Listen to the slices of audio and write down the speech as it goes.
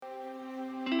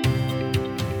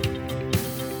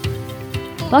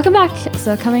Welcome back.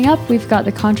 So coming up, we've got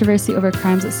the controversy over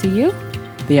crimes at CU.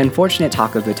 The unfortunate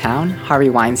talk of the town, Harvey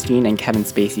Weinstein and Kevin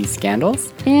Spacey's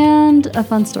scandals. And a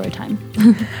fun story time.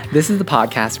 This is the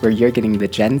podcast where you're getting the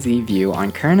Gen Z view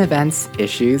on current events,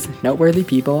 issues, noteworthy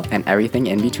people, and everything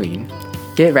in between.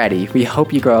 Get ready. We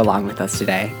hope you grow along with us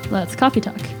today. Let's coffee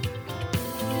talk.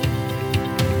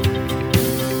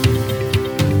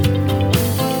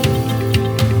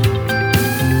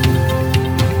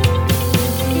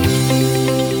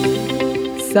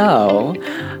 So,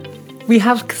 we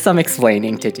have some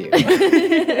explaining to do.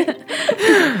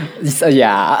 So,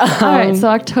 yeah. All right, so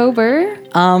October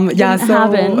didn't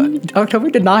happen. October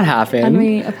did not happen. And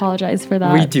we apologize for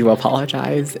that. We do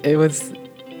apologize. It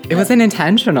wasn't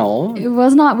intentional. It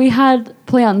was not. We had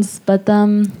plans, but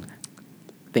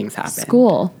Things happen.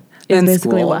 School Then is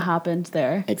basically school. what happened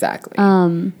there. Exactly.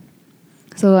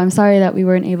 So I'm sorry that we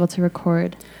weren't able to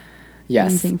record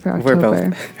Yes, anything for we're October.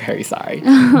 both very sorry.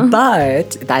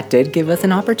 But that did give us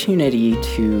an opportunity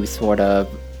to sort of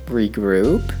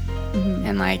regroup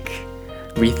and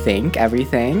rethink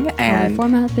everything and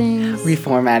Format things.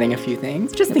 reformatting a few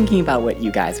things. Just thinking about what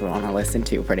you guys would want to listen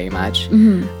to pretty much.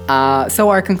 So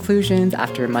our conclusions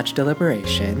after much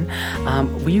deliberation,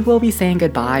 we will be saying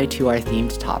goodbye to our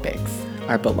themed topics,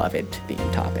 our beloved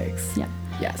themed topics. Yeah.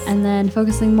 Yes. And then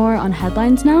focusing more on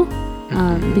headlines now,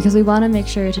 because we want to make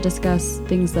sure to discuss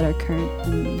things that are current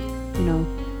and,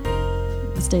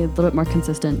 stay a little bit more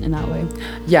consistent in that way.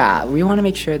 Yeah, we want to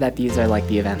make sure that these are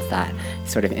the events that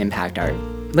sort of impact our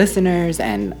listeners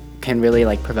and can really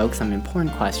provoke some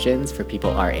important questions for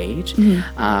people our age.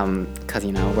 Because,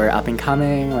 we're up and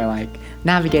coming, we're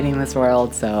navigating this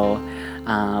world. So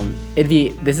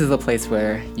this is a place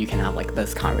where you can have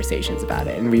those conversations about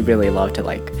it. And we really love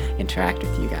to interact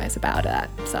with you guys about that.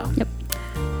 So, Yep.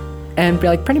 And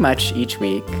pretty much each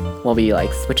week we'll be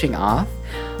switching off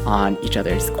on each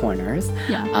other's corners.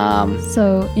 Yeah.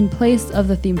 So in place of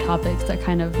the theme topics that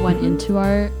kind of went into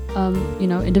our,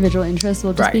 individual interests,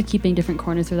 we'll just be keeping different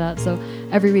corners for that. So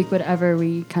every week, whatever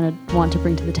we kind of want to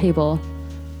bring to the table,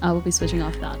 we'll be switching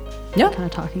off that. Yeah. Kind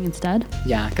of talking instead.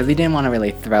 Yeah, because we didn't want to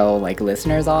really throw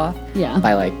listeners off. Yeah.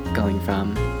 By going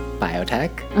from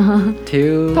biotech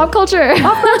to Pop culture.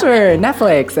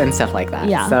 Netflix and stuff like that.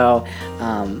 Yeah. So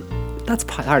that's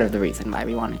part of the reason why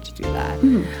we wanted to do that.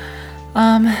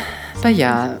 But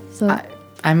yeah, So-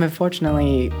 I'm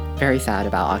unfortunately very sad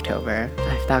about October.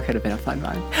 That could have been a fun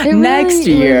one. It Next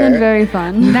really year. would have been very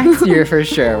fun. Next year for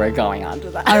sure, we're going on to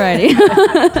that. Alrighty.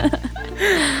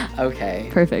 Okay.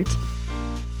 Perfect.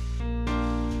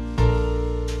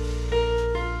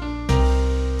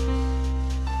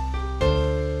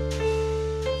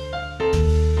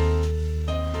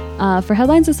 For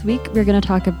headlines this week, we're going to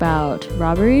talk about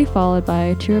robbery, followed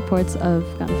by 2 reports of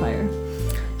gunfire.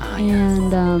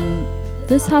 And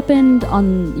this happened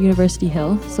on University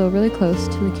Hill, so really close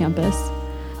to the campus.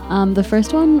 The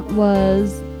first one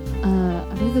was,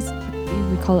 I believe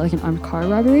we call it an armed car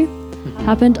robbery.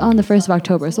 Happened on the 1st of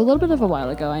October, so a little bit of a while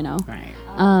ago, I know. Right.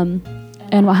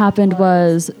 And what happened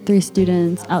was 3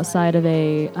 students outside of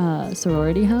a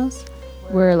sorority house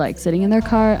were sitting in their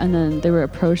car, and then they were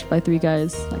approached by 3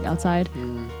 guys outside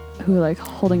who were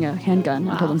holding a handgun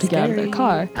and told them to get out of their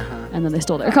car, and then they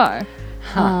stole their car.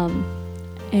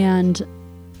 And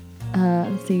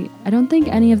let's see, I don't think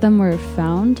any of them were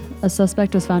found. A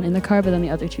suspect was found in the car, but then the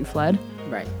other 2 fled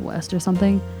west or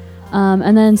something.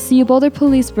 And then CU Boulder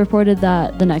police reported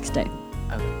that the next day,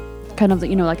 kind of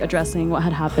addressing what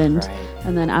had happened,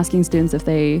 and then asking students if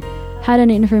they had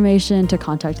any information to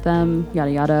contact them,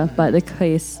 yada yada. But the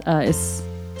case is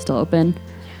still open.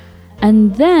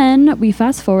 And then we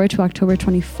fast forward to October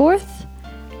 24th,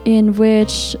 in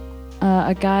which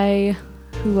a guy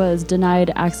who was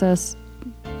denied access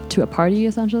to a party,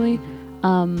 essentially.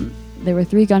 There were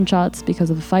 3 gunshots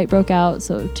because of a fight broke out,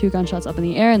 so 2 gunshots up in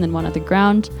the air and then 1 at the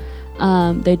ground.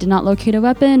 They did not locate a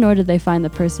weapon, nor did they find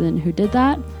the person who did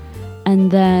that.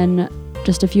 And then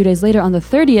just a few days later, on the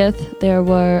 30th, there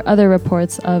were other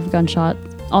reports of gunshots,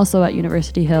 also at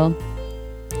University Hill.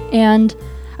 And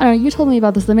I don't know, you told me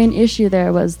about this. The main issue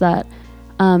there was that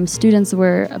students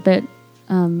were a bit,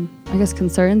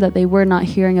 concerned that they were not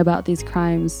hearing about these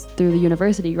crimes through the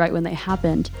university right when they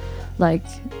happened. What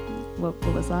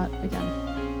was that again?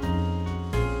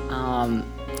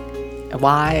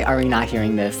 Why are we not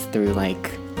hearing this through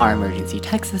our emergency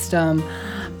text system?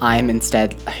 I'm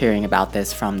instead hearing about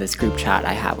this from this group chat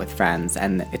I have with friends,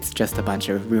 and it's just a bunch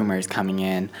of rumors coming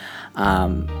in. I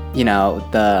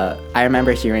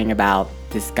remember hearing about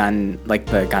this gun,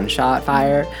 the gunshot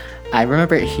fire. I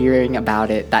remember hearing about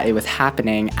it, that it was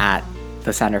happening at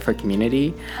the Center for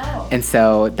Community. And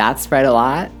so that spread a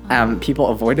lot. People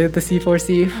avoided the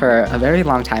C4C for a very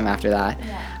long time after that.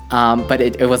 But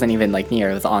it wasn't even like near,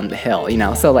 it was on the hill, you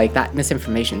know? So like that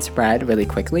misinformation spread really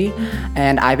quickly.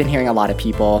 And I've been hearing a lot of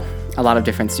people, a lot of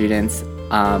different students,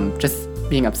 just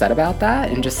being upset about that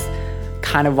and just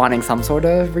kind of wanting some sort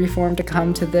of reform to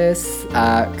come to this,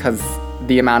 because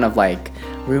the amount of like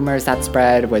rumors that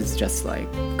spread was just like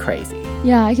crazy.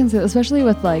 Yeah, I can see it, especially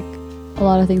with like a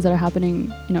lot of things that are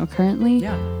happening, you know, currently.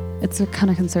 Yeah. It's kind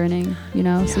of concerning, you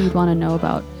know, so you'd want to know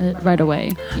about it right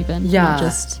away, even. Yeah. Not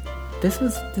just...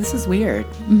 This is weird.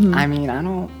 I mean,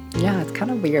 it's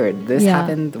kind of weird. This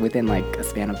happened within like a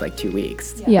span of like 2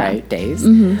 weeks, right? Days.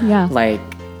 Yeah. Like,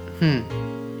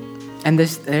 And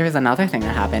there's another thing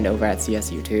that happened over at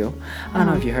CSU too. I don't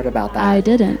know if you heard about that. I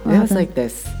didn't. It was like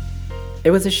this,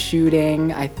 it was a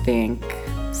shooting, I think.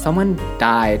 Someone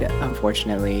died,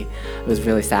 unfortunately. It was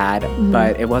really sad,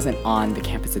 but it wasn't on the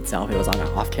campus itself. It was on an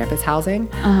off-campus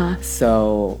housing.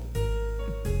 So,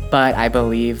 but I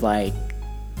believe like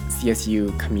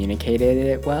CSU communicated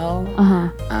it well,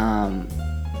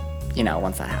 you know,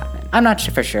 once that happened. I'm not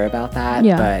for sure about that,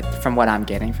 but from what I'm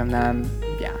getting from them,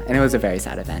 and it was a very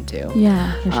sad event too.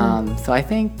 Yeah, for sure. So I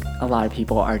think a lot of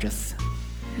people are just,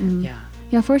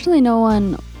 Yeah, fortunately no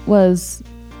one was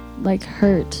like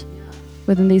hurt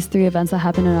within these 3 events that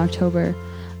happened in October.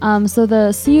 So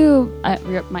the CU,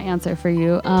 my answer for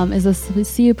you, is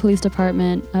the CU Police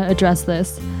Department addressed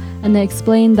this, and they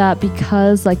explained that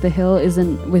because like the Hill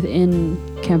isn't within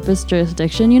campus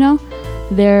jurisdiction, you know,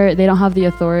 they don't have the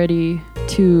authority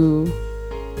to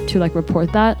like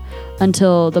report that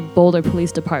until the Boulder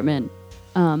Police Department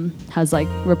has like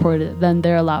reported it. Then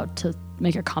they're allowed to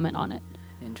make a comment on it.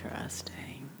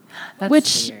 Interesting.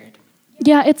 That's weird.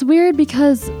 Yeah, it's weird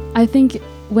because I think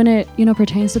when it, you know,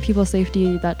 pertains to people's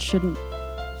safety, it shouldn't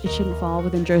fall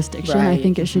within jurisdiction. Right. I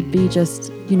think it should be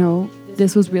just, you know,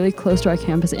 this was really close to our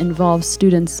campus. It involves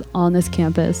students on this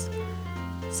campus.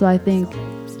 So I think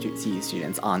CU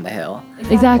students on the Hill.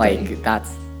 Exactly. Like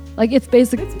that's like it's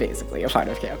basically a part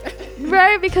of campus.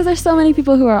 Right, because there's so many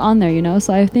people who are on there, you know.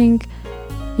 So I think,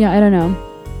 I don't know.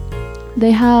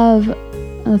 They have,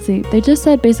 let's see, they just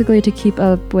said basically to keep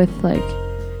up with like,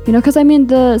 you know, because I mean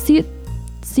the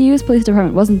CU's police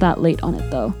department wasn't that late on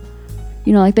it though.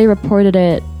 You know, like they reported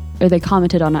it, or they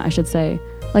commented on it, I should say,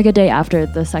 like a day after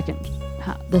the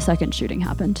second shooting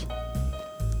happened.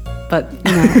 But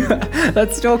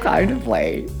that's still kind of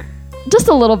late. Just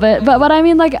a little bit, but I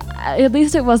mean, like at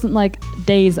least it wasn't like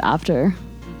days after,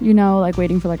 you know, like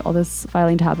waiting for like all this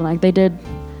filing to happen. Like they did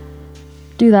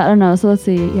do that. I don't know. So let's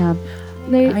see. Yeah,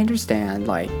 I understand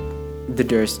like the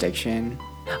jurisdiction.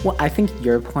 Well, I think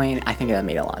your point, I think that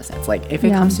made a lot of sense. Like, if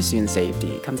it comes to student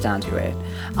safety, it comes down to it.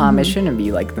 It shouldn't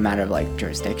be, like, the matter of, like,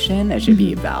 jurisdiction. It should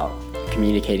be about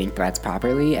communicating threats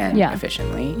properly and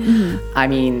efficiently. I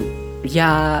mean,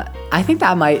 I think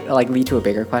that might, like, lead to a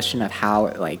bigger question of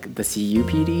how, like, the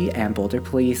CUPD and Boulder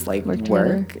Police, like,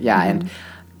 work. Yeah, and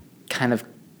kind of,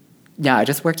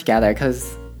 just work together,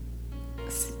 because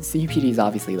CUPD is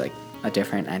obviously, like, a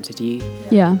different entity.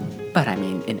 Yeah. But I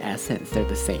mean, in essence, they're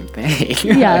the same thing.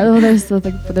 Well, there's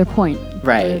their point.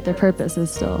 Right. Their purpose is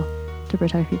still to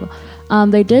protect people.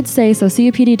 They did say, so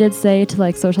CUPD did say to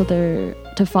like follow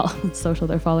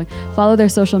their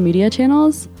social media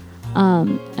channels,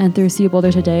 and through CU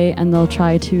Boulder Today, and they'll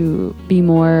try to be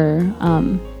more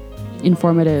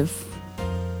informative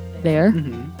there,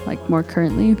 like more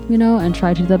currently, you know, and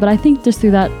try to do that. But I think just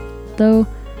through that, though,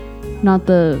 not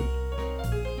the,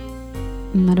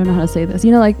 I don't know how to say this.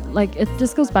 You know, like it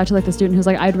just goes back to like the student who's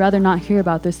like, I'd rather not hear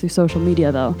about this through social media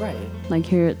though. Right. Like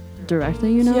hear it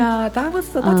directly, you know? Yeah,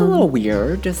 that's a little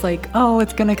weird. Just like, oh,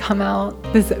 it's gonna come out.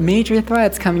 This major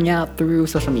threat's coming out through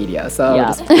social media. So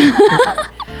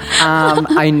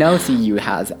I know CU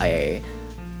has a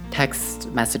text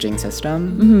messaging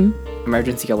system,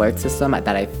 emergency alert system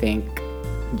that I think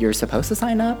you're supposed to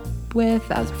sign up with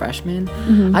as a freshman.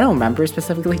 I don't remember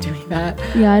specifically doing that.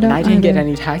 Yeah, I don't. And I didn't get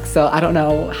any text, so I don't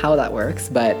know how that works,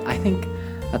 but I think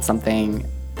that's something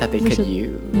that they could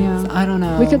use. Yeah. I don't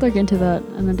know. We could look into that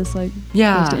and then just like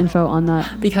post info on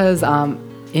that. Because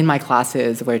in my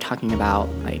classes we're talking about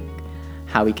like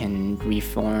how we can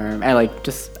reform and like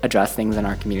just address things in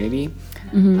our community,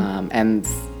 and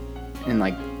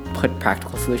like put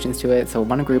practical solutions to it. So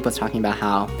one group was talking about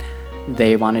how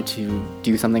they wanted to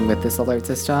do something with this alert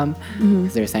system,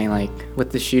 because they were saying like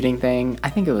with the shooting thing, I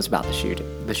think it was about the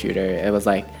shooter. It was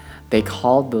like they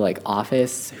called the like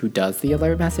office who does the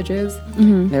alert messages.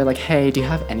 They're like, hey, do you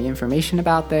have any information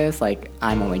about this? Like,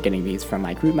 I'm only getting these from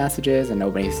my group messages and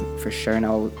nobody for sure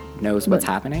knows what's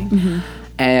happening.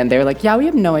 And they were like, yeah, we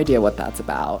have no idea what that's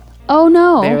about. Oh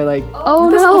no. They were like,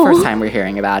 oh this no. is the first time we're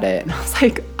hearing about it. And I was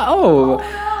like, oh.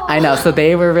 no. I know. So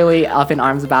they were really up in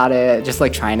arms about it, just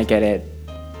like trying to get it,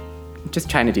 just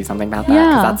trying to do something about that.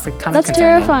 Yeah. That's like, kind That's of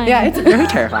concerning. terrifying. Yeah, it's very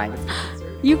terrifying.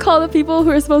 You call the people who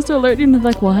are supposed to alert you and they're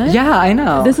like, what? Yeah, I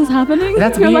know. This is happening?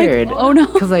 That's You're weird. Like, oh no.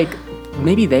 Because like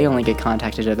maybe they only get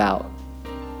contacted about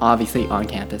obviously on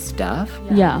campus stuff.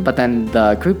 Yeah. But then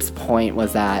the group's point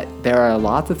was that there are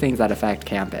lots of things that affect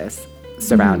campus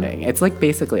surrounding. It's like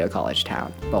basically a college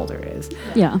town. Boulder is.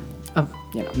 Yeah. A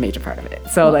major part of it.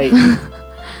 So like,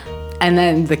 and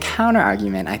then the counter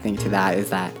argument I think to that is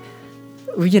that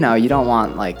you don't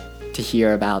want like to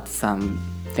hear about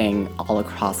something all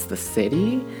across the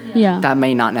city. Yeah. That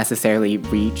may not necessarily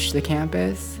reach the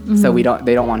campus. So they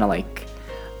don't want to like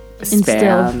spam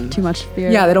instill too much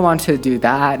fear. Yeah, they don't want to do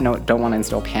that. No, don't want to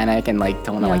instill panic and like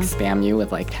don't want to like spam you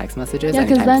with like text messages. Yeah,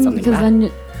 because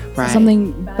then Right.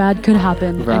 something bad could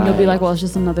happen, and you'll be Right. like, well, it's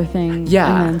just another thing.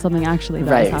 Yeah. And then something actually bad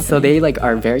is Right. happening. So they like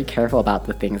are very careful about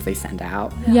the things they send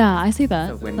out. Yeah, I see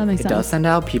that. So when that makes it sense. does send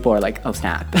out, people are like, oh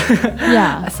snap.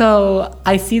 Yeah. So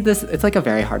I see this. It's like a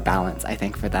very hard balance, I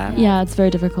think, for them. Yeah, it's very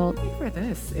difficult. For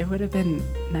this, it would have been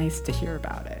nice to hear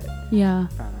about it. Yeah.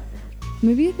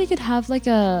 Maybe they could have like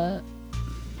a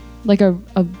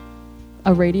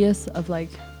radius of like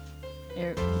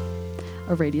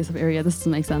a radius of area. This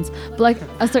doesn't make sense. But like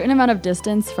a certain amount of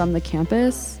distance from the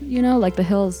campus, like the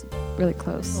hill's really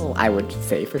close. Well, I would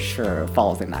say for sure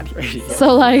falls in that radius.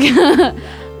 So like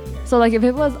if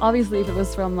it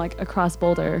was from like across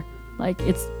Boulder, like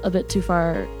it's a bit too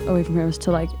far away from campus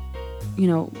to like,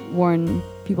 warn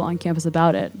people on campus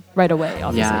about it right away,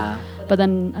 obviously. Yeah. But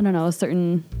then I don't know, a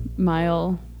certain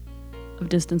mile of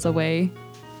distance away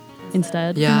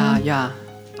instead. Yeah, yeah.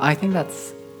 I think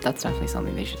that's definitely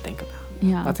something they should think about.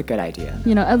 Yeah. That's a good idea.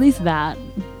 At least that,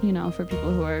 for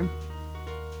people who are.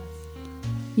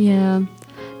 Yeah.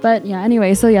 But yeah,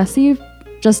 anyway, so yeah,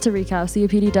 just to recap,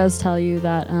 CUPD does tell you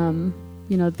that,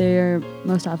 they're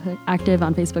most active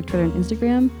on Facebook, Twitter, and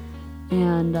Instagram.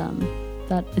 And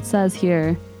that it says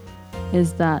here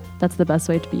is that that's the best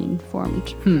way to be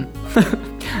informed.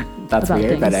 That's about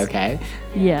weird, but things. okay.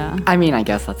 Yeah. I mean, I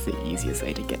guess that's the easiest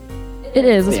way to get. It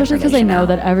is, especially because they know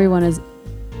information that everyone is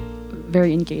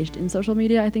very engaged in social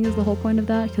media, I think is the whole point of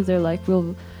that, because they're like,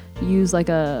 we'll use like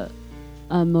a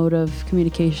mode of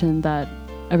communication that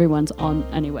everyone's on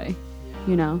anyway,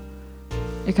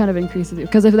 It kind of increases it.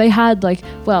 Because if they had like,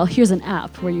 well, here's an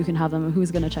app where you can have them,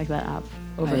 who's going to check that app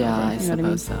over and over? I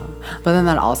suppose so. But then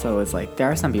that also is like, there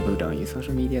are some people who don't use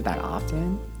social media that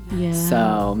often. Yeah.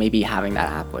 So maybe having that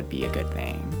app would be a good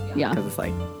thing. Yeah. Because it's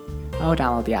like, oh,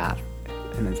 download the app.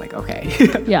 And then it's like, okay.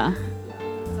 Yeah.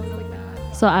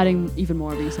 So adding even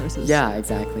more resources. Yeah,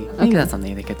 exactly. I think that's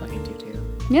something they could look into too.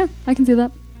 Yeah, I can see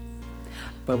that.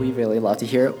 But we really love to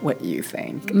hear what you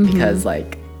think Mm-hmm. because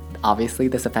like obviously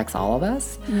this affects all of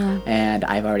us. Yeah. And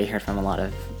I've already heard from a lot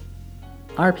of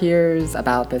our peers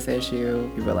about this issue.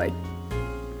 People are like,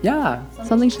 yeah.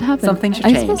 Something should happen. Something should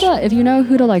I change. suppose that if you know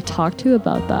who to like talk to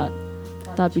about that,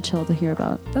 that'd be chill to hear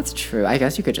about. That's true. I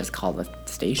guess you could just call the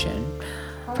station.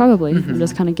 Probably. And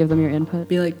just kind of give them your input.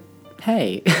 Be like,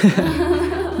 hey,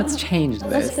 let's change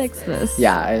this. Let's fix this.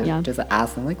 Yeah, just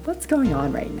ask them like, what's going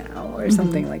on right now, or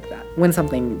something like that. When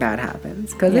something bad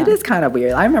happens, because it is kind of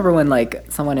weird. I remember when like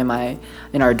someone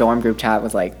in our dorm group chat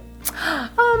was like,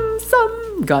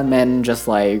 some gunman just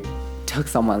like took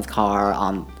someone's car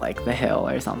on like the hill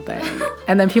or something,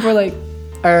 and then people were like.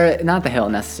 Or not the hill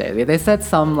necessarily. They said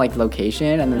some like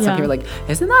location, and then some people were like,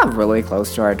 "Isn't that really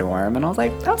close to our dorm?" And I was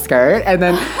like, "That's scared." And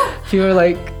then people were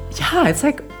like, "Yeah, it's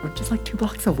like we're just like 2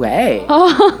 blocks away."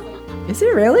 Is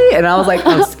it really? And I was like,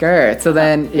 "Oh, skirt." So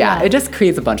then, it just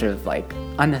creates a bunch of like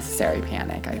unnecessary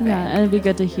panic. I think. Yeah, and it'd be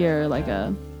good to hear like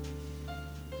a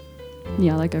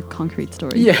concrete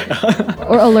story. Yeah.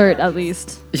 Or alert at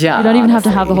least. Yeah, You don't even have to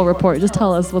have the honestly. whole report. Just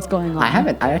tell us what's going on.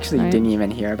 I actually Right. didn't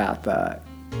even hear about the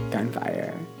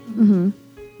gunfire.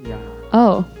 Yeah.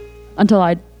 Oh, until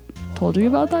I told you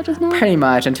about that just now? Pretty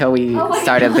much until we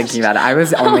started thinking about it. I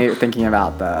was only thinking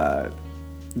about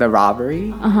the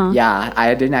robbery. Yeah,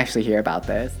 I didn't actually hear about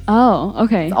this. Oh,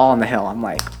 okay. It's all on the hill. I'm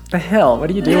like, the hill? What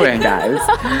are you doing, guys?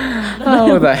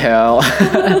 Oh, the hill.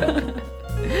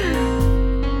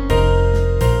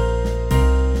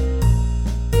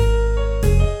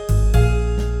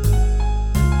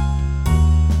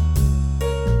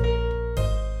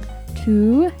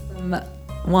 To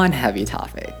One heavy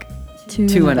topic. to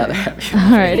To another heavy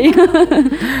topic.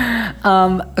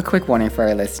 Alrighty. A quick warning for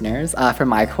our listeners. For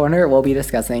my corner, we'll be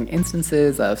discussing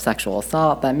instances of sexual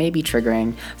assault that may be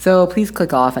triggering, so please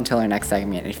click off until our next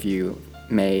segment if you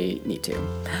may need to.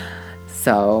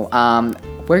 So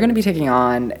we're going to be taking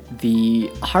on the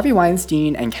Harvey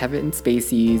Weinstein and Kevin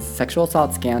Spacey's sexual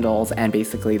assault scandals and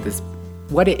basically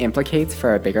what it implicates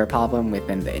for a bigger problem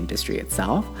within the industry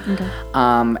itself. Okay.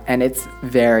 And it's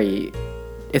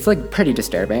like pretty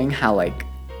disturbing how like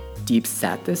deep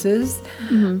set this is.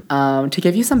 To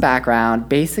give you some background,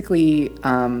 basically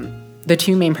the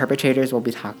two main perpetrators we'll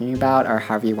be talking about are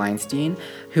Harvey Weinstein,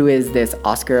 who is this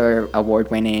Oscar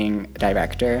award-winning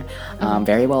director,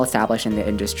 very well established in the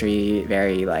industry,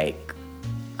 very like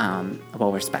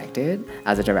well respected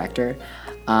as a director,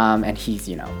 and he's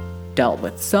dealt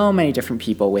with so many different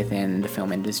people within the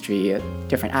film industry,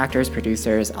 different actors,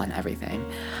 producers, on everything.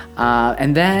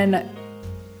 And then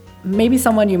maybe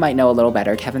someone you might know a little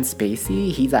better, Kevin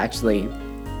Spacey. He's actually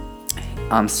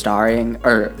starring,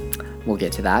 or we'll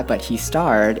get to that, but he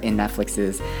starred in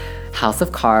Netflix's House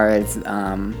of Cards.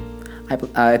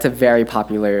 It's a very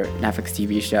popular Netflix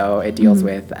TV show. It deals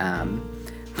with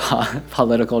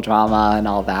political drama and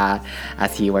all that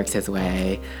as he works his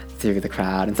way through the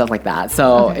crowd and stuff like that.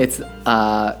 So it's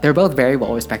they're both very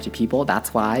well-respected people.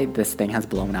 That's why this thing has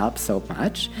blown up so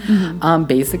much.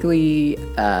 Basically,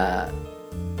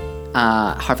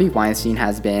 Harvey Weinstein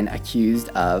has been accused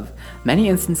of many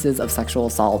instances of sexual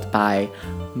assault by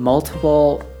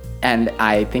multiple, and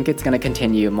I think it's going to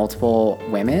continue, multiple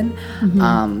women.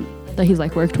 That he's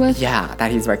like worked with? Yeah,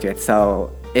 that he's worked with.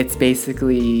 So it's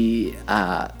basically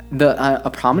a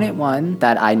prominent one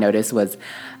that I noticed was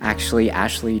actually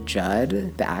Ashley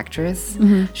Judd, the actress.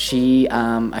 She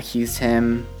accused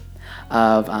him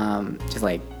of just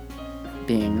like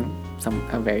being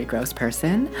a very gross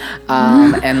person,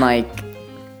 and like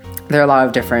there are a lot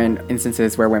of different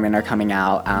instances where women are coming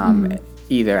out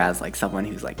either as like someone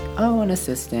who's like an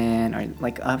assistant or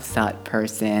like a set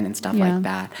person and stuff like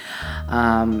that,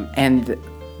 and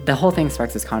the whole thing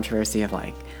sparks this controversy of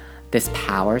like this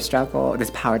power struggle, this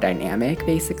power dynamic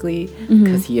basically,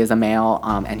 because he is a male,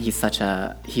 and he's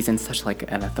in such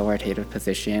like an authoritative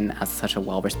position as such a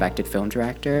well-respected film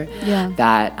director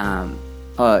that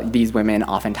these women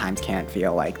oftentimes can't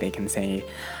feel like they can say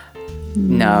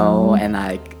no, and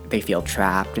like they feel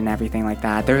trapped and everything like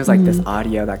that. There was like this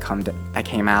audio that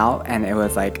came out, and it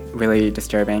was like really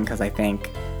disturbing because I think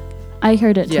I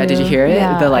heard it too. Yeah, did you hear it?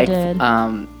 Yeah, I did.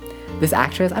 This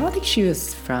actress, I don't think she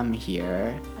was from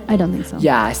here. I don't think so.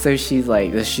 Yeah, so she's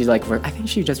like, I think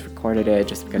she just recorded it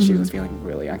just because she was feeling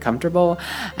really uncomfortable,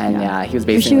 and he was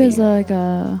basically. She was like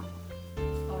I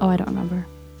don't remember.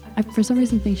 I for some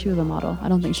reason think she was a model. I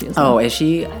don't think she is. Oh, is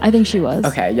she? I think she was.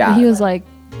 Okay, yeah. He was like,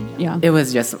 yeah. It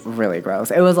was just really gross.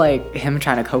 It was like him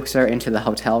trying to coax her into the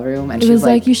hotel room, and it was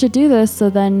like, you should do this so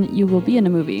then you will be in a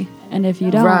movie, and if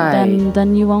you don't,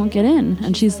 then you won't get in.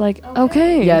 And she's like,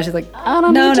 okay. Yeah, she's like, I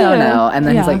don't need to. No. And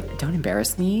then he's like, don't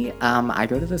embarrass me. I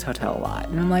go to this hotel a lot,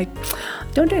 and I'm like,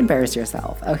 don't embarrass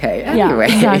yourself. Okay. Anyway.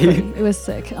 Yeah, exactly. It was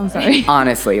sick. I'm sorry.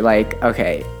 Honestly, like,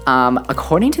 okay.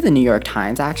 According to the New York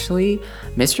Times, actually,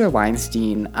 Mr.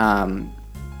 Weinstein,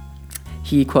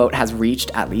 he, quote, has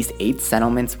reached at least 8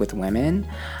 settlements with women.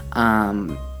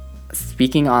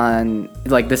 Speaking on,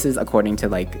 like, this is according to,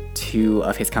 like, 2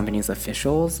 of his company's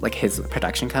officials, like, his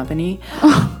production company.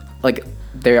 Like,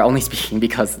 they're only speaking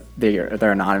because they're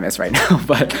anonymous right now.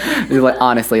 But, like,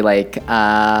 honestly, like,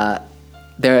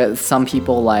 there are some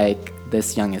people, like,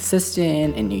 this young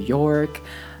assistant in New York.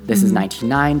 This is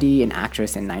 1990, an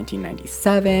actress in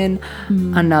 1997,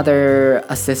 another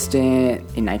assistant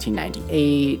in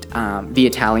 1998, the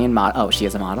Italian model, she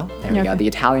is a model, there we go, the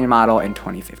Italian model in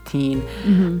 2015,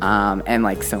 and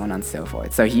like so on and so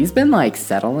forth. So he's been like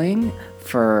settling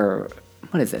for,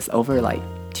 what is this, over like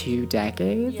 2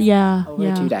 decades? Yeah.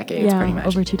 Over 2 decades, pretty much.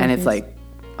 Over 2 decades. And it's like,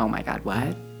 oh my God,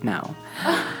 what? No.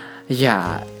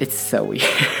 Yeah, it's so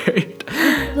weird.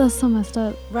 That's so messed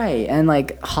up. Right, and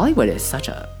like Hollywood is such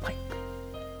a like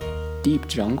deep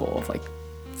jungle of like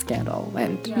scandal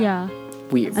and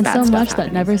weird and bad so stuff much happening.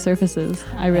 that never surfaces.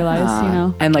 I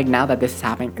realize, And like now that this is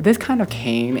happening, this kind of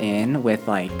came in with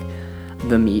like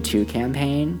the Me Too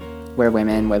campaign, where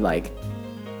women would like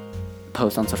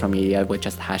post on social media with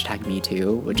just hashtag Me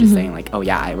Too, which is saying like, oh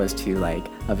yeah, I was too like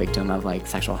a victim of like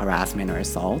sexual harassment or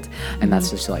assault, and that's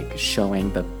just like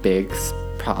showing the big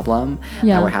problem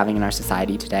that we're having in our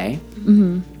society today.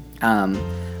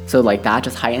 So like that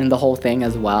just heightened the whole thing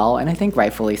as well, and I think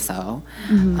rightfully so.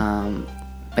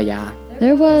 But yeah,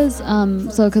 there was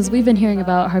so because we've been hearing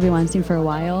about Harvey Weinstein for a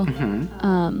while,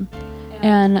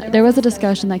 and there was a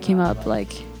discussion that came up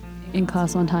like in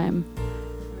class one time.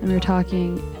 And we were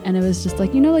talking, and it was just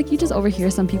like, like you just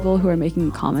overhear some people who are making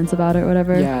comments about it or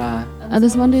whatever. Yeah. And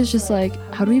this Monday is just like,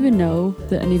 how do we even know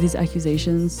that any of these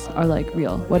accusations are like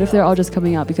real? What if they're all just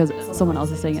coming out because someone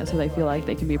else is saying it, so they feel like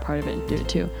they can be a part of it and do it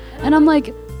too? And I'm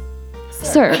like,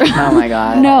 sir. Oh my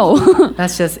god. No.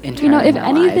 That's just internalized, you know, if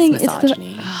anything,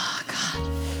 misogyny. it's the. Oh god.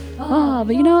 Oh,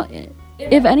 but you know,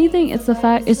 if anything, it's the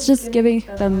fact. It's just giving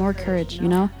them more courage. You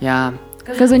know. Yeah.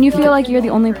 Because when you feel like you're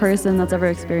the only person that's ever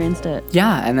experienced it.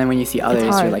 Yeah, and then when you see others,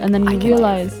 it's hard, you're like, and then you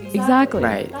realize exactly.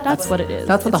 Right. That's what it is.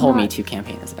 That's what it's the whole not, Me Too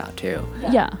campaign is about too.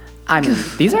 Yeah. I mean,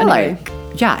 these are Anyway.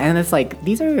 like, yeah, and it's like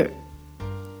these are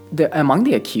among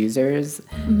the accusers.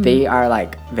 They are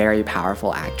like very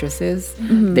powerful actresses.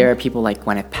 There are people like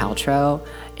Gwyneth Paltrow,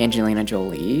 Angelina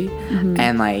Jolie,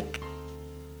 and like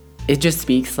it just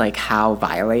speaks like how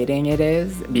violating it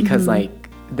is because like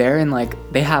they're in like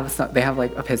they have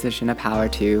like a position of power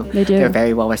too. They do. They're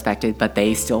very well respected, but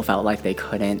they still felt like they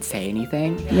couldn't say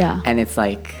anything. Yeah. And it's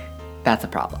like that's a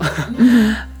problem.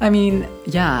 I mean,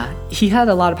 yeah, he had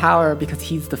a lot of power because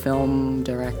he's the film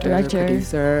director.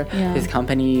 Producer, yeah. his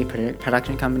company,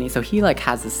 production company. So he like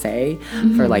has a say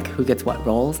for like who gets what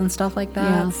roles and stuff like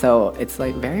that. Yeah. So it's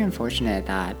like very unfortunate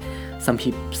that some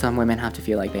women have to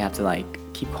feel like they have to like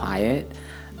keep quiet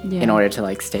in order to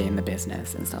like stay in the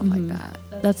business and stuff like that.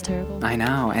 That's terrible. I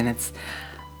know, and it's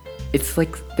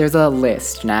like there's a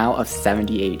list now of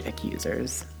 78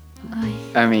 accusers.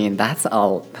 I mean, that's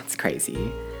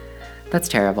crazy. That's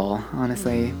terrible,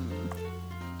 honestly.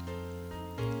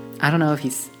 I don't know if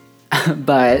he's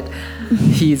but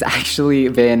he's actually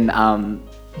been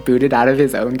booted out of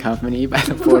his own company by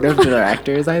the board of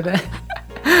directors, I think.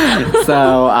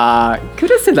 So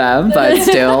kudos to them, but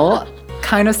still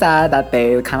kind of sad that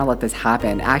they kind of let this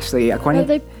happen. Actually, according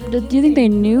do you think they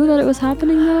knew that it was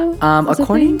happening though?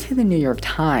 According to the New York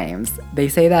Times, they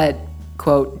say that,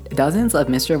 quote, dozens of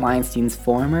Mr. Weinstein's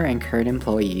former and current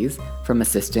employees, from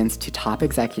assistants to top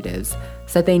executives,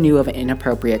 said they knew of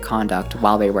inappropriate conduct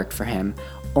while they worked for him.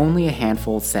 Only a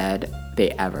handful said they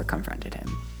ever confronted him.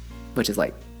 Which is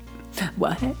like,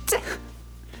 what?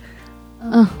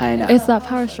 I know. It's that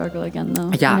power struggle again,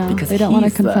 though. Yeah, you know? because they don't want to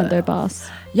he's confront their boss.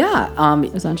 Yeah,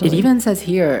 essentially. It even says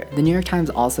here, the New York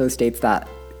Times also states that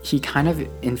he kind of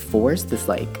enforced this,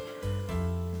 like,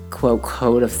 quote,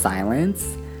 code of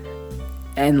silence.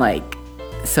 And, like,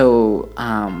 so,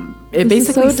 it This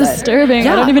basically is so said, disturbing.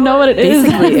 I don't even know what it is.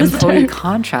 Basically, employee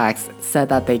contracts said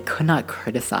that they could not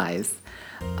criticize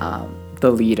the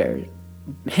leader,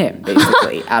 him,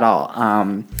 basically, at all.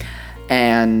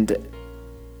 And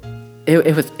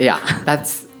it was, yeah,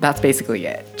 that's basically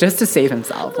it. Just to save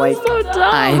himself. Like, so dumb.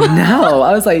 I know.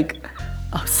 I was like,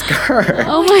 oh, skirt.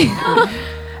 Oh my god.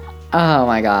 Oh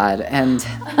my god. And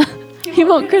He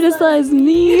won't criticize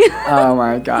me. oh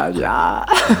my god, yeah.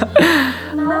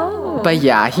 No. But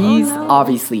yeah, he's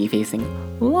obviously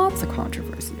facing lots of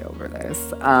controversy over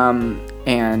this.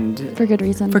 And For good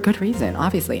reason. for good reason,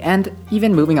 obviously. And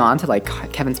even moving on to like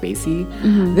Kevin Spacey,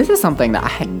 this is something that I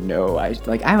had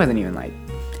I wasn't even like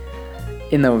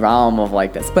in the realm of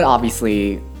like this, but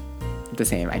obviously the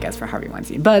same, I guess, for Harvey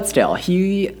Weinstein. But still,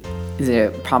 he is a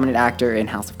prominent actor in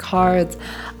House of Cards.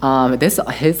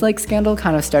 His like scandal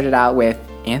kind of started out with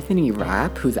Anthony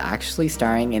Rapp, who's actually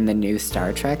starring in the new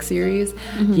Star Trek series.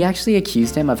 He actually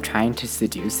accused him of trying to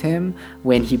seduce him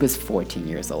when he was 14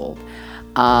 years old.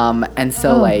 And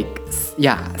so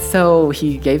so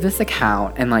he gave this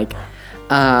account and like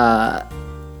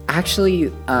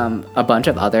actually a bunch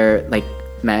of other like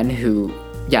men who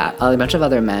a bunch of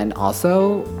other men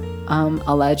also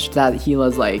alleged that he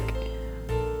was like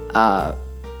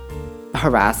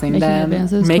harassing them,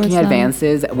 making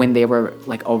advances when they were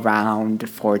like around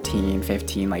 14,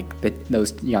 15, like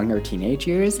those younger teenage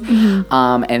years.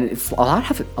 And it's a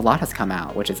lot has come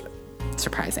out, which is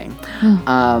surprising.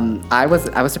 I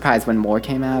was surprised when more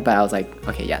came out, but I was like,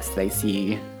 okay, yes, they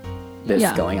see this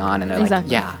going on, and they're like,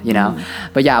 yeah, you know.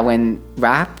 But yeah, when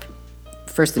Rapp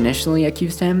first initially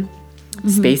accused him,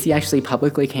 Spacey actually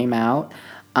publicly came out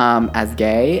as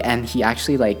gay, and he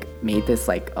actually like made this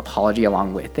like apology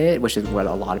along with it, which is what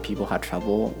a lot of people had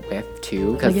trouble with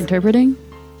too. Like interpreting,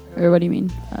 or what do you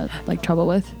mean? Like trouble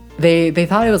with? They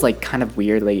thought it was like kind of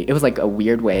weirdly. It was like a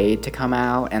weird way to come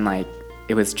out, and like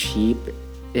it was cheap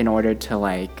in order to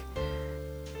like.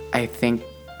 I think.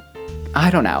 I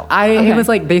don't know. It was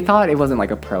like they thought it wasn't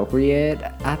like appropriate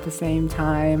at the same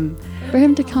time. For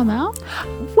him to come out?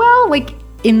 Well, like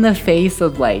in the face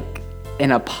of like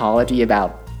an apology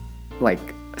about like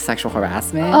sexual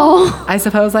harassment. Oh. I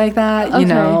suppose like that, you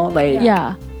know, like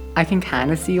I can kind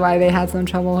of see why they had some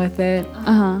trouble with it.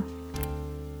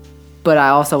 But I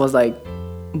also was like,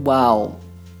 well,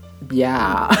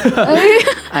 yeah.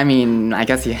 I mean, I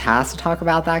guess he has to talk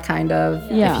about that kind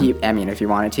of. Yeah. If he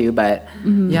wanted to, but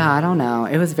yeah, I don't know.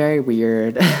 It was very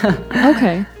weird.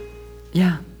 Okay.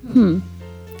 Yeah.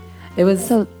 It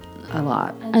was a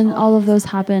lot. And all of those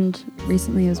happened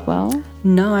recently as well?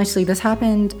 No, actually, this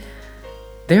happened.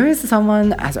 There was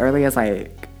someone as early as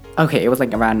like, okay, it was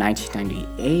like around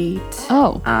 1998.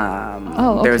 Oh.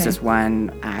 Okay. There was this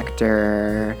one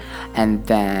actor, and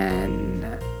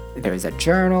then there was a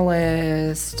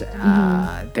journalist.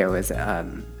 There was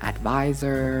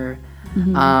advisor.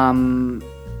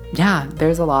 Yeah,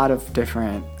 there's a lot of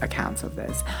different accounts of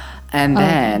this. And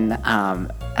then,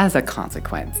 as a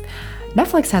consequence,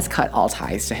 Netflix has cut all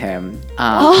ties to him.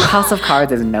 House of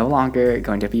Cards is no longer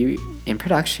going to be in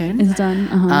production. It's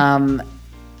done.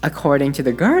 According to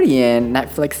The Guardian,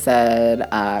 Netflix said,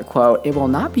 quote, "It will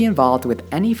not be involved with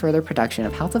any further production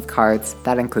of House of Cards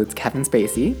that includes Kevin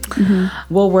Spacey.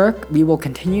 We will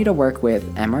continue to work with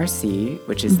MRC,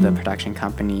 which is the production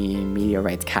company Media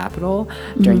Rights Capital,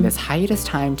 during this hiatus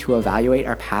time to evaluate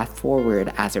our path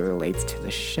forward as it relates to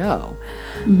the show."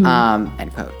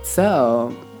 End quote.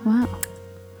 So, Wow.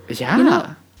 yeah. You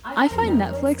know, I find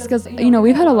Netflix, because,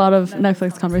 we've had a lot of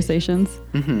Netflix conversations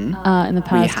in the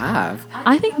past. We have.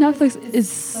 I think Netflix is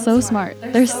so smart.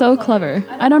 They're so clever.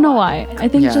 I don't know why. I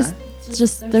think just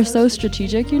they're so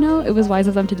strategic, It was wise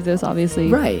of them to do this, obviously.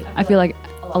 Right. I feel like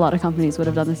a lot of companies would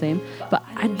have done the same. But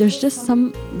there's just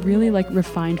some really,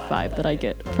 refined vibe that I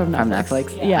get from Netflix. From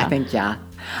Netflix? Yeah. I think,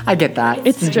 I get that.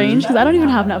 It's strange, because I don't even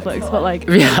have Netflix, but,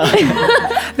 Yeah.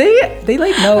 they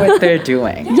know what they're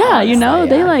doing. Yeah,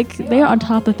 honestly, they are on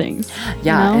top of things.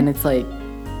 Yeah, and it's like,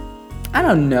 I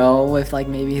don't know if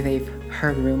maybe they've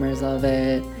heard rumors of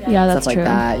it. Yeah, that's stuff like true.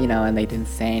 that, and they didn't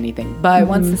say anything. But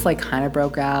once this kind of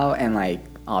broke out, and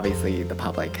obviously the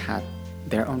public had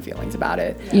their own feelings about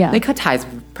it. Yeah. They cut ties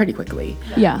pretty quickly.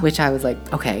 Yeah. Which I was like,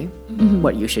 okay,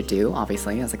 what you should do,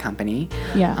 obviously, as a company.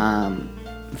 Yeah.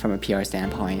 From a PR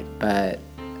standpoint. But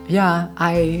yeah,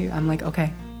 I'm like,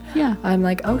 okay. Yeah. I'm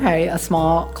like, okay, a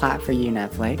small clap for you,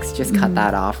 Netflix. Just cut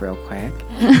that off real quick.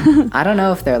 I don't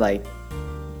know if they're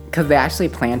because they actually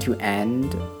plan to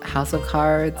end House of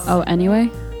Cards. Oh, anyway?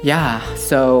 Yeah,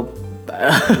 so...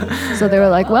 So they were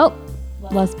like, well,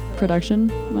 less production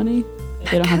money.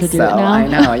 They don't have to do it now. I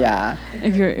know, yeah.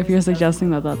 If you're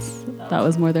suggesting that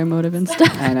was more their motive instead.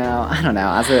 I know. I don't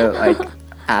know.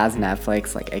 As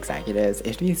Netflix executives,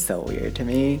 it'd be so weird to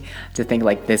me to think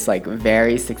this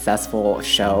very successful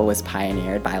show was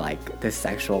pioneered by this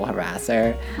sexual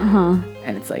harasser,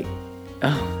 and it's it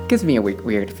gives me a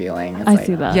weird feeling. It's I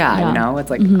see that. Yeah,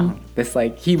 it's oh, this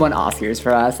he won Oscars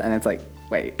for us, and it's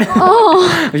wait.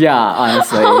 Oh. Yeah,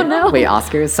 honestly. Oh no. Wait,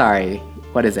 Oscars? Sorry,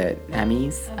 what is it?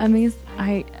 Emmys? Emmys?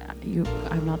 I'm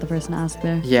not the person to ask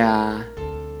there. Yeah.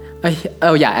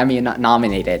 Oh yeah, Emmy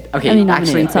nominated. Okay, Emmy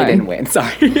actually nominated, sorry. they didn't win.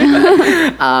 Sorry,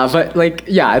 but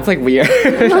yeah, it's weird.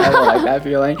 I don't like that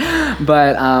feeling.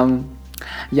 But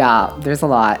yeah, there's a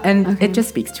lot, and it just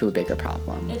speaks to a bigger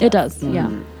problem. It does,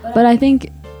 yeah. But I think,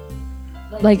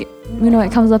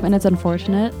 it comes up and it's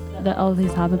unfortunate that all of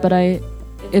these happen. But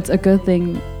it's a good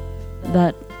thing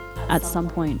that at some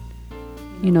point,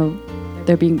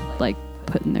 they're being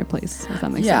put in their place, if that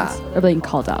makes sense, or being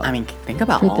called out. I mean, think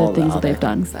about for all the things that they've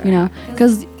done, that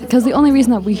because the only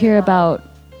reason that we hear about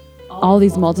all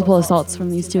these multiple assaults from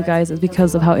these two guys is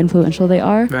because of how influential they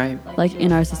are, right?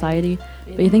 In our society.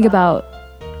 But you think about,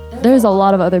 there's a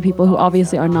lot of other people who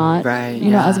obviously are not, right?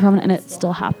 As a prominent, and it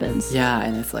still happens. Yeah,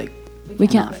 and it's we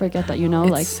can't forget that,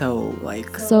 it's so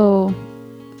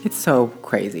it's so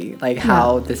crazy,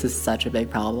 how this is such a big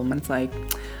problem, and it's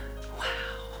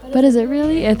But is it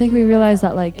really? I think we realize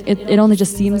that it only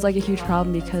just seems like a huge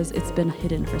problem because it's been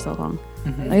hidden for so long.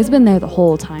 It's been there the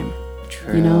whole time.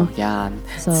 True. Yeah.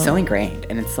 So ingrained,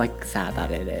 and it's sad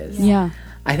that it is. Yeah.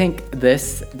 I think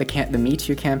the Me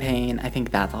Too campaign, I think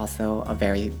that's also a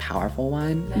very powerful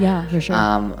one. Yeah, for sure.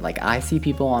 I see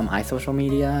people on my social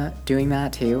media doing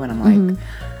that too, and I'm like,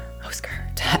 oh,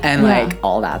 skirt, and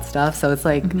all that stuff. So it's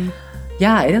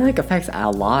yeah, it affects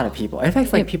a lot of people. It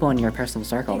affects people in your personal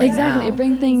circle. Right exactly. now. It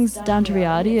brings things down to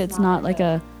reality. It's not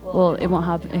it won't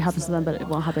happen. It happens to them, but it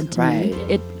won't happen to me.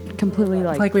 It completely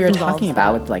it's we were talking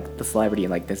about with the celebrity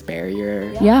this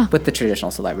barrier. Yeah. With the traditional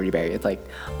celebrity barrier, it's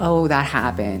oh, that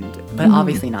happened, but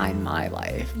obviously not in my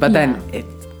life. But then it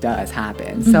does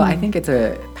happen. So I think it's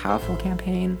a powerful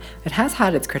campaign. It has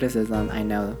had its criticism. I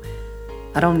know.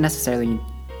 I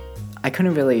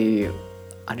couldn't really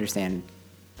understand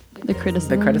the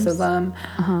criticism.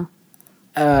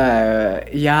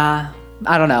 Yeah.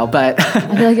 I don't know, but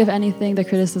I feel like if anything, the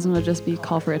criticism would just be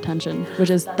call for attention,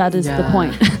 that is the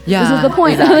point. Yeah, this is the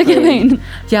point exactly. of the campaign.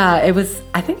 Yeah, it was.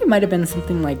 I think it might have been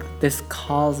something like this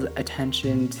calls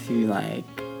attention to like.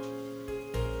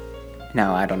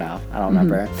 No, I don't know. I don't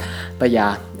remember. But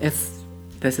yeah,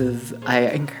 I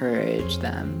encourage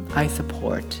them. I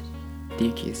support the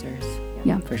accusers.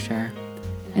 Yeah, for sure.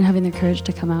 And having the courage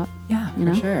to come out. Yeah,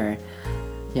 for sure.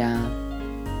 Yeah.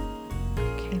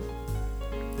 Okay.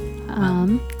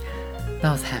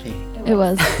 That was heavy. It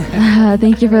was.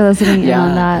 Thank you for listening in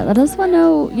on that. Let us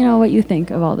know, what you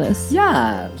think of all this.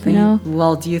 Yeah.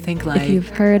 Well, do you think like... If you've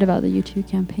heard about the U2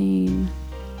 campaign.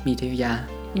 Me too, yeah.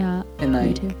 Yeah, and like,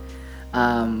 me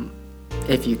too.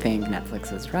 If you think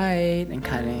Netflix is right in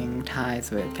cutting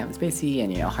ties with Kevin Spacey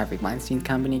and, Harvey Weinstein's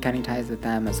company cutting ties with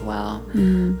them as well.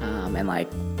 And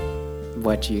like,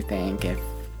 what do you think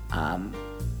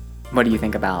what do you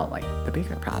think about like the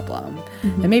bigger problem?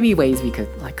 And maybe ways we could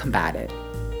like combat it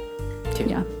too.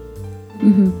 Yeah.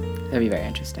 That'd be very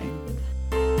interesting.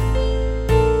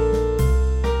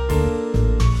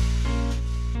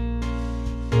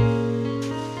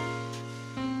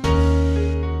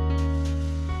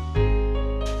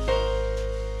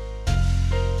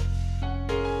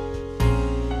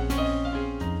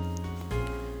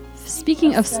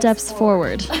 Speaking of steps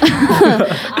forward,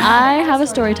 I have a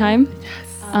story time.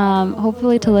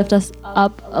 Hopefully to lift us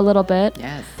up a little bit.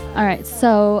 Yes. All right.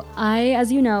 So I,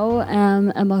 as you know,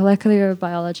 am a molecular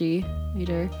biology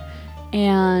major,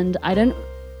 and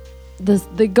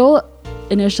the goal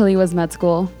initially was med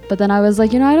school, but then I was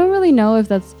like, I don't really know if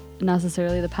that's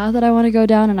necessarily the path that I want to go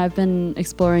down, and I've been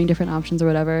exploring different options or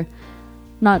whatever.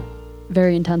 Not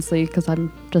very intensely because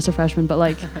I'm just a freshman, but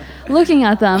like looking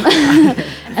at them.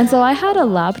 And so I had a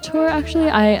lab tour actually.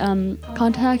 I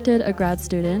contacted a grad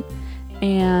student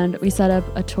and we set up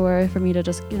a tour for me to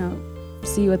just,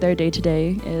 see what their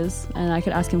day-to-day is. And I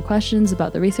could ask him questions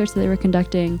about the research that they were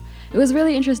conducting. It was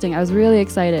really interesting. I was really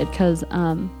excited because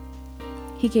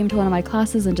he came to one of my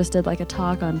classes and just did like a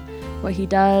talk on what he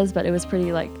does, but it was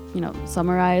pretty like,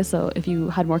 summarized. So if you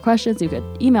had more questions, you could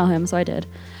email him. So I did.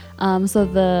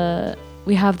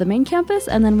 We have the main campus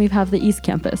and then we have the East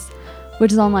Campus,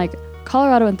 which is on like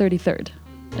Colorado and 33rd.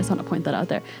 I just want to point that out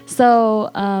there. So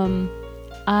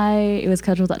it was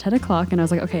scheduled at 10 o'clock and I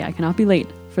was like, okay, I cannot be late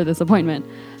for this appointment.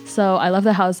 So I left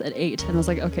the house at 8 and I was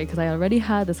like, okay, because I already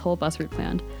had this whole bus route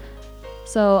planned.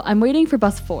 So I'm waiting for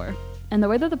bus 4. And the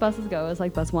way that the buses go is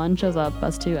like bus 1 shows up,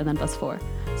 bus 2, and then bus 4.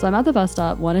 So I'm at the bus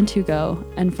stop, 1 and 2 go,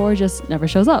 and 4 just never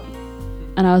shows up.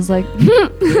 And I was like,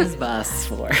 where's bus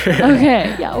 4?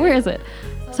 Okay, yeah, where is it?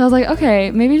 So I was like, okay,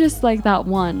 maybe just like that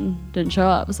 1 didn't show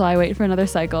up. So I wait for another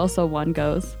cycle, so 1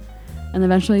 goes. And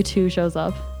eventually 2 shows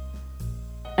up.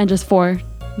 And just 4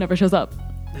 never shows up.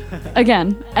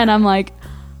 Again. And I'm like,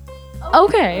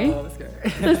 okay,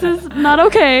 this is not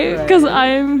okay because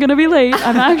I'm going to be late.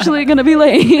 I'm actually going to be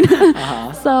late.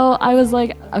 So I was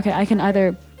like, okay, I can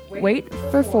either wait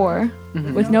for 4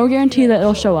 with no guarantee that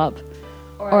it'll show up,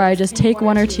 or I just take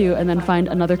 1 or 2 and then find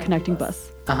another connecting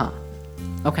bus.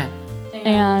 Okay.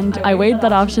 And I weighed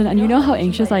that option, and you know how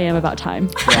anxious I am about time.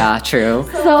 Yeah, true.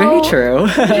 Very true.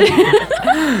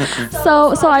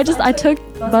 So I took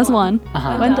bus 1,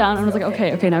 went down, and was like,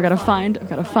 okay, now I've got to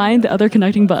find the other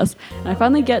connecting bus. And I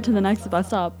finally get to the next bus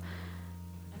stop,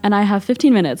 and I have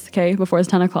 15 minutes, okay, before it's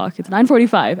 10 o'clock. It's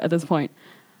 9:45 at this point.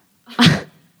 Guess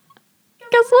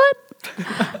what?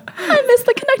 I missed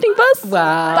the connecting bus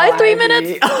by 3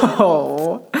 minutes.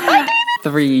 Oh.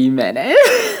 3 minutes?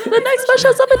 The next bus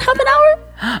shows up in half an hour.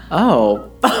 Oh.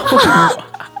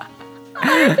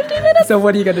 15 minutes. So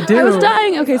what are you going to do? I was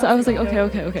dying. Okay, so I was like,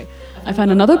 okay. I find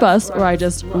another bus or I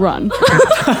just run.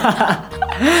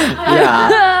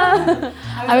 Yeah.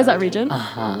 I was at Regent.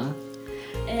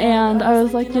 And I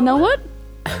was like, you know what?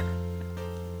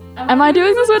 Am I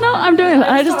doing this right now? I'm doing it.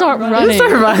 I just start running.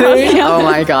 Oh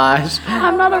my gosh.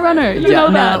 I'm not a runner. You know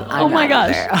that. Oh my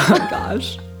gosh. Oh my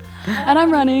gosh. And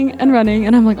I'm running, and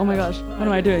I'm like, oh my gosh, what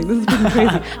am I doing? This is freaking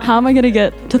crazy. How am I going to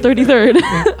get to 33rd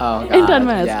in 10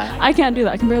 minutes? Yeah. I can't do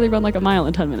that. I can barely run like a mile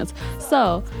in 10 minutes.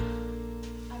 So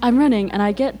I'm running, and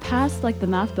I get past like the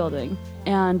math building,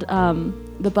 and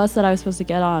the bus that I was supposed to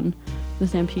get on, the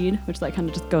Stampede, which like kind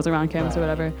of just goes around campus or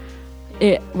whatever,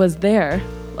 it was there,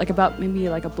 like about maybe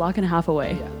like a block and a half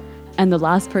away. Yeah. And the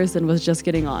last person was just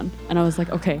getting on. And I was like,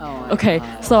 okay.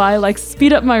 God. So I like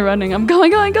speed up my running. I'm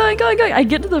going. I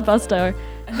get to the bus door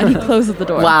and he closes the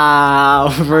door.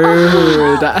 Wow,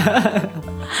 rude.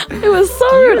 It was so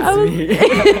rude.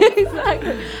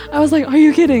 Exactly. I was like, are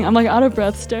you kidding? I'm like out of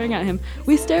breath staring at him.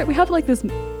 We have like this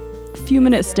few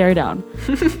minute stare down.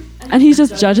 And he's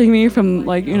just judging me from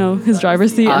like, you know, his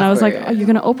driver's seat. And I was like, are you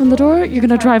going to open the door? You're going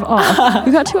to drive off.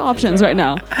 You got two options right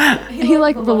now. He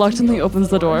like reluctantly opens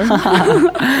the door.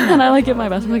 And I like get my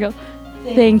best. And I go,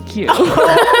 thank you.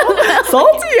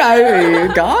 Salty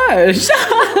Ivy, gosh.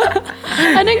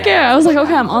 I didn't care. I was like,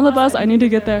 okay, I'm on the bus. I need to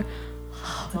get there.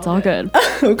 It's all good.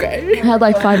 Okay. I had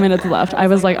like 5 minutes left. I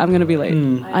was like, I'm going to be late.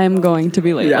 I am going to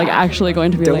be late. Yeah. Like actually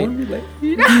going to be late. Don't be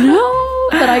late. No.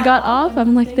 But I got off.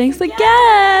 I'm like, thanks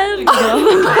again.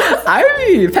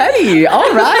 Ivy, Penny.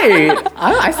 All right.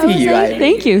 I see you, Ivy.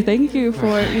 Thank you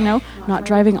for, you know, not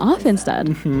driving off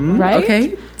instead. Right?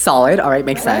 Okay. Solid. All right.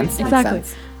 Makes sense. Exactly. Makes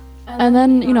sense. And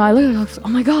then, you know, I look and I go, oh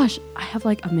my gosh, I have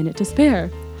like a minute to spare.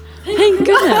 Thank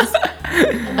goodness.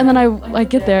 And then I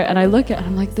get there and I look at it and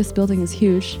I'm like, this building is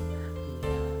huge.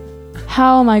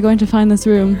 How am I going to find this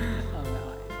room?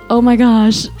 Oh my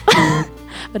gosh.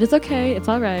 But it's okay. It's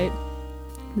all right.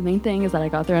 The main thing is that I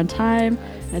got there on time.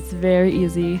 And it's very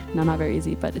easy. No, not very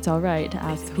easy, but it's all right to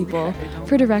ask people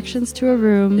for directions to a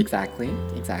room. Exactly.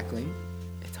 It's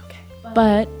okay.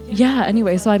 But yeah,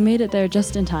 anyway, so I made it there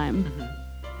just in time.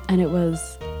 And it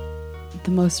was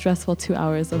the most stressful 2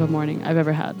 hours of a morning I've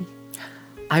ever had.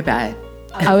 I bet.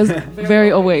 I was very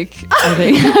awake, I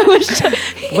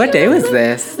think. What day was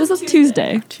this? This was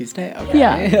Tuesday. Tuesday? Okay.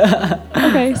 Yeah.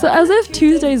 Okay, so as if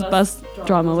Tuesday's bus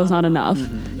drama was not enough,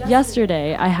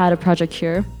 yesterday I had a project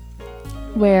here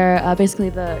where basically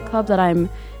the club that I'm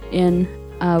in,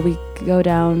 we go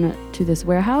down to this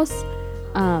warehouse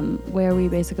where we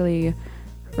basically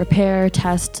repair,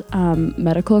 test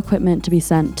medical equipment to be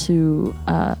sent to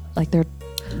like their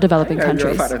developing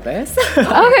countries. You're part of this.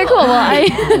 Okay, cool.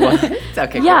 Well,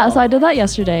 okay, yeah, cool. So I did that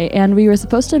yesterday, and we were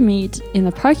supposed to meet in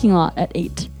the parking lot at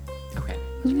 8. Okay.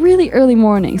 It was really early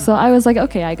morning, so I was like,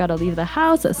 okay, I gotta leave the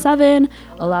house at 7,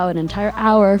 allow an entire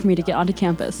hour for me to get onto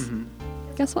campus.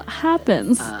 Guess what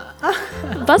happens?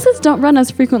 Buses don't run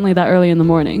as frequently that early in the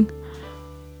morning.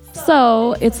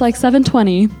 So it's like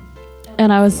 7:20,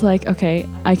 and I was like, okay,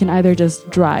 I can either just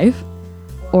drive,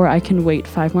 or I can wait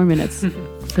 5 more minutes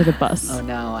for the bus. Oh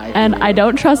no, I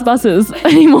don't trust buses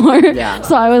anymore. Yeah.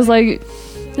 So I was like,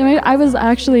 I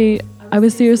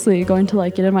was seriously going to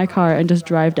like get in my car and just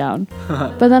drive down.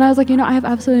 But then I was like, you know, I have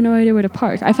absolutely no idea where to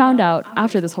park. I found out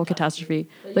after this whole catastrophe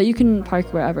that you can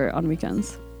park wherever on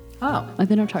weekends. Oh. Like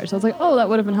they don't charge. So I was like, oh, that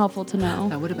would have been helpful to know.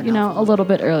 That would have been you know, helpful. a little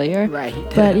bit earlier. Right.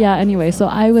 But yeah, anyway, so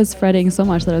I was fretting so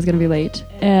much that I was going to be late.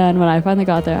 And when I finally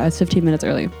got there, I was 15 minutes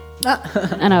early.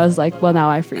 And I was like, well, now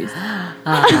I freeze.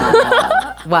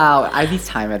 Wow, Ivy's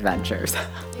time adventures.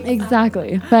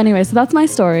 Exactly. But anyway, so that's my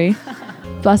story.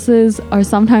 Buses are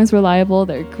sometimes reliable.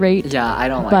 They're great. Yeah, I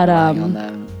don't like relying on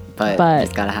them, but you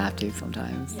just gotta have to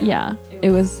sometimes. Yeah,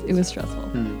 it was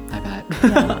stressful. I bet.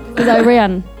 Because I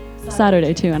ran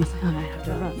Saturday too, and I was like, oh, I have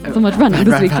to run. So much running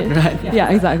this weekend. Yeah,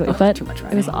 exactly. But too much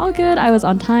it was all good. I was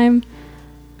on time.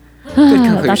 Good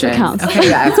conclusion. That's what counts. Okay,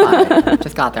 yeah, it's fine.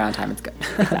 Just got there on time. It's good.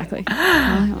 Exactly.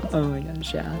 Oh my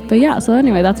gosh, yeah. But yeah, so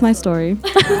anyway, that's my story.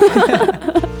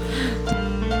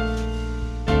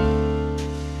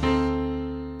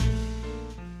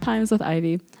 Times with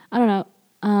Ivy. I don't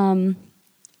know.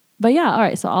 But yeah, all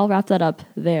right, so I'll wrap that up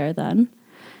there then.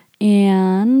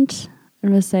 And I'm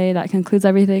going to say that concludes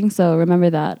everything. So remember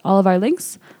that all of our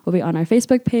links will be on our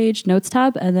Facebook page, Notes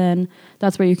tab, and then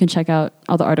that's where you can check out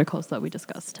all the articles that we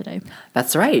discussed today.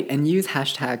 That's right. And use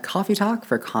hashtag Coffee Talk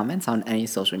for comments on any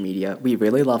social media. We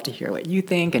really love to hear what you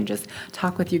think and just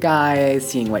talk with you guys,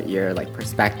 seeing what your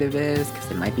perspective is, because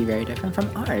it might be very different from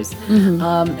ours.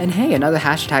 And hey, another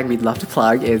hashtag we'd love to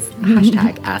plug is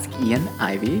hashtag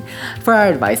AskIanIvy for our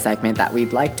advice segment that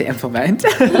we'd like to implement,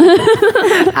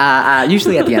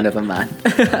 usually at the end of the month.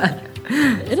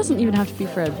 It doesn't even have to be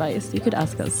for advice. You could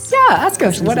ask us. Yeah, ask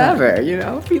us whatever,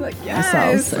 be like, yes,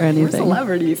 ourselves or anything. We're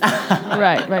celebrities.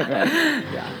 Right.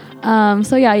 Yeah.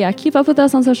 So yeah, keep up with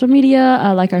us on social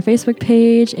media, like our Facebook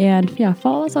page, and yeah,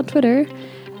 follow us on Twitter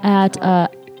at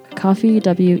Coffee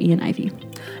WENIV.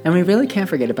 And we really can't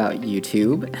forget about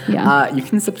YouTube. Yeah. You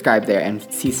can subscribe there and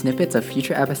see snippets of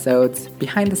future episodes,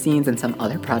 behind the scenes, and some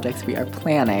other projects we are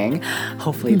planning.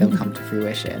 Hopefully they'll come to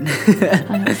fruition.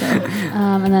 I hope so.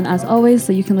 And then as always,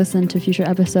 so you can listen to future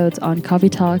episodes on Coffee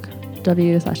Talk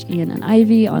W/Ian and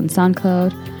Ivy on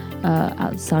SoundCloud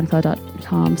at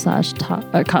soundcloud.com/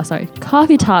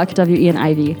 Coffee Talk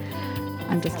WENIV.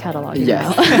 I'm just cataloging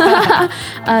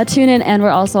now. Tune in, and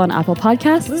we're also on Apple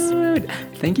Podcasts.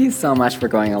 Thank you so much for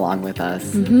going along with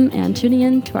us. And tuning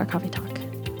in to our Coffee Talk.